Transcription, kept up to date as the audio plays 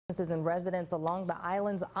Businesses and residents along the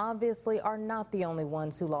islands obviously are not the only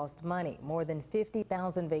ones who lost money. More than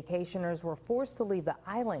 50,000 vacationers were forced to leave the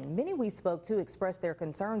island. Many we spoke to expressed their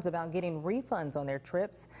concerns about getting refunds on their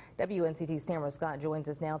trips. WNCT's Tamara Scott joins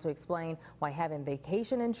us now to explain why having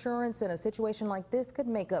vacation insurance in a situation like this could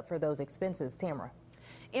make up for those expenses. Tamara.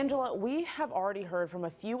 Angela, we have already heard from a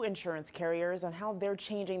few insurance carriers on how they're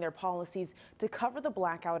changing their policies to cover the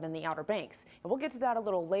blackout in the Outer Banks. And we'll get to that a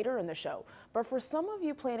little later in the show. But for some of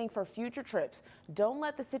you planning for future trips, don't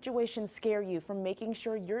let the situation scare you from making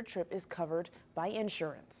sure your trip is covered by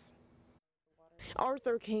insurance.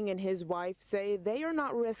 Arthur King and his wife say they are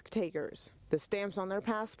not risk takers. The stamps on their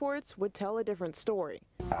passports would tell a different story.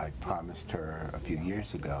 I promised her a few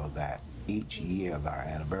years ago that each year of our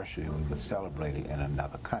anniversary we would celebrate it in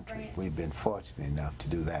another country. We've been fortunate enough to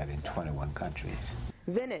do that in 21 countries.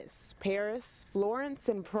 Venice, Paris, Florence,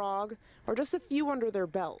 and Prague are just a few under their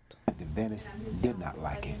belt. Venice did not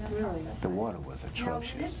like it. The water was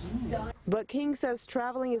atrocious. But King says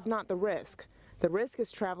traveling is not the risk. The risk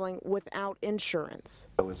is traveling without insurance.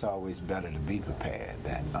 So it's always better to be prepared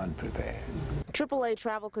than unprepared. AAA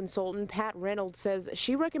travel consultant Pat Reynolds says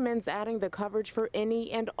she recommends adding the coverage for any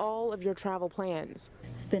and all of your travel plans.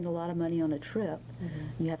 Spend a lot of money on a trip.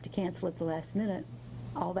 You have to cancel at the last minute.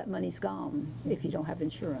 All that money's gone if you don't have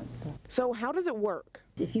insurance. So how does it work?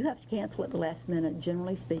 If you have to cancel at the last minute,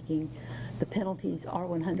 generally speaking, the penalties are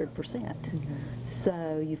 100%.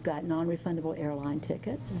 So you've got non-refundable airline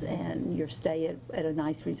tickets and your stay at a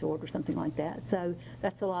nice resort or something like that. So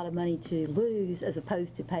that's a lot of money to lose as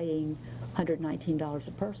opposed to paying $119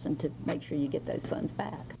 a person to make sure you get those funds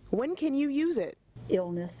back. When can you use it?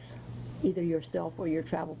 Illness, either yourself or your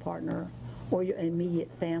travel partner or your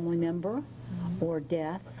immediate family member, or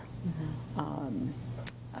death,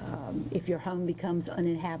 if your home becomes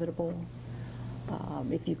uninhabitable,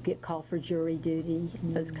 if you get called for jury duty,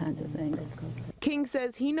 those kinds of things. King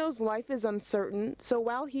says he knows life is uncertain, so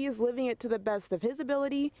while he is living it to the best of his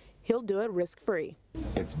ability, he'll do it risk-free.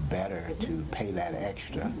 It's better to pay that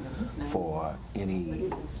extra for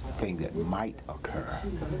anything that might occur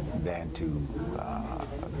than to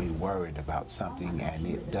be worried about something and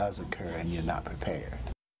it does occur and you're not prepared.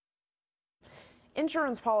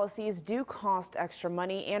 Insurance policies do cost extra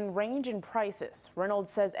money and range in prices.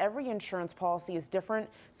 Reynolds says every insurance policy is different,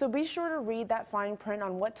 so be sure to read that fine print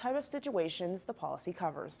on what type of situations the policy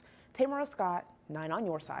covers. Tamara Scott, 9 on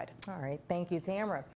your side. All right, thank you, Tamara.